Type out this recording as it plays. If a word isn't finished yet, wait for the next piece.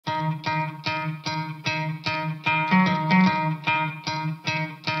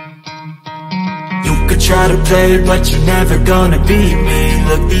try to play, but you're never gonna beat me.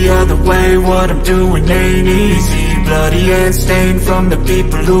 Look the other way, what I'm doing ain't easy. Bloody hands stained from the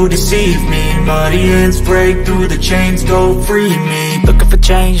people who deceive me. Muddy hands break through the chains, go free me. Looking for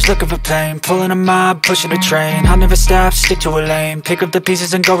change, looking for pain, pulling a mob, pushing a train. I'll never stop, stick to a lane, pick up the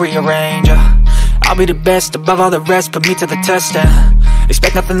pieces and go rearrange. I'll be the best above all the rest, put me to the test and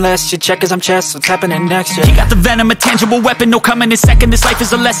expect nothing less. You check as I'm chess, what's happening next? Yeah. He got the venom, a tangible weapon, no coming in second. This life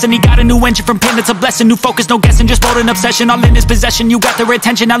is a lesson, he got a new engine from pain, it's a blessing. New focus, no guessing, just wrote an obsession, all in his possession. You got their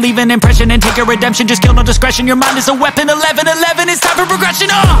attention, I leave an impression and take your redemption. Just kill, no discretion, your mind is a weapon. 11-11, it's time for progression.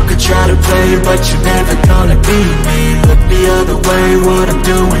 You could try to play, but you're never gonna beat me. Look the other way, what I'm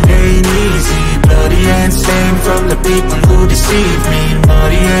doing ain't easy. Bloody hands stained from the people who deceive me.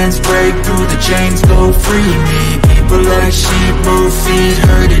 Muddy hands break through the chains, go free me. People like sheep move feet,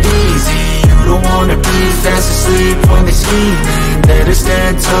 hurt it easy. You don't wanna be fast asleep when they scheming. Better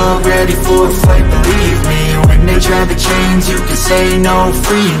stand tall, ready for a fight, believe me. When they try to change, you can say no,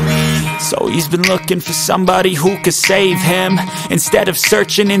 free me. So he's been looking for somebody who could save him, instead of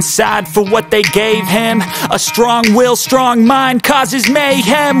searching inside for what they gave him. A strong will, strong mind causes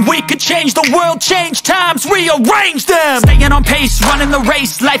mayhem. We could change the world, change times, rearrange them. Staying on pace, running the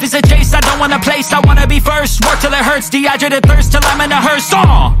race. Life is a chase, I don't want a place, I wanna be first. Work till it hurts, dehydrated thirst till I'm in a hearse.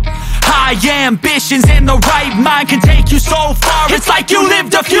 High ambitions and the right mind can take you so far. It's like you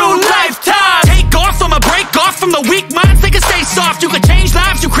lived a few lifetimes. Take off, I'ma break off from the weak minds. They can stay soft, you can change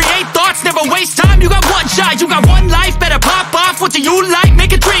lives, you create thoughts, never waste time. You got one shot, you got one life, better pop off. What do you like?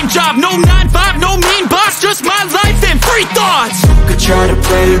 Make a dream job. No 9-5, no mean boss, just my life and free thoughts. You could try to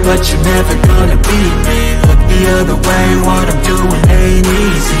play, but you're never gonna beat me. Look the other way, what I'm doing ain't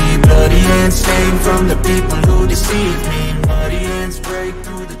easy. Bloody hands stained from the people who deceive me. Muddy hands break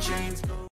through the chains.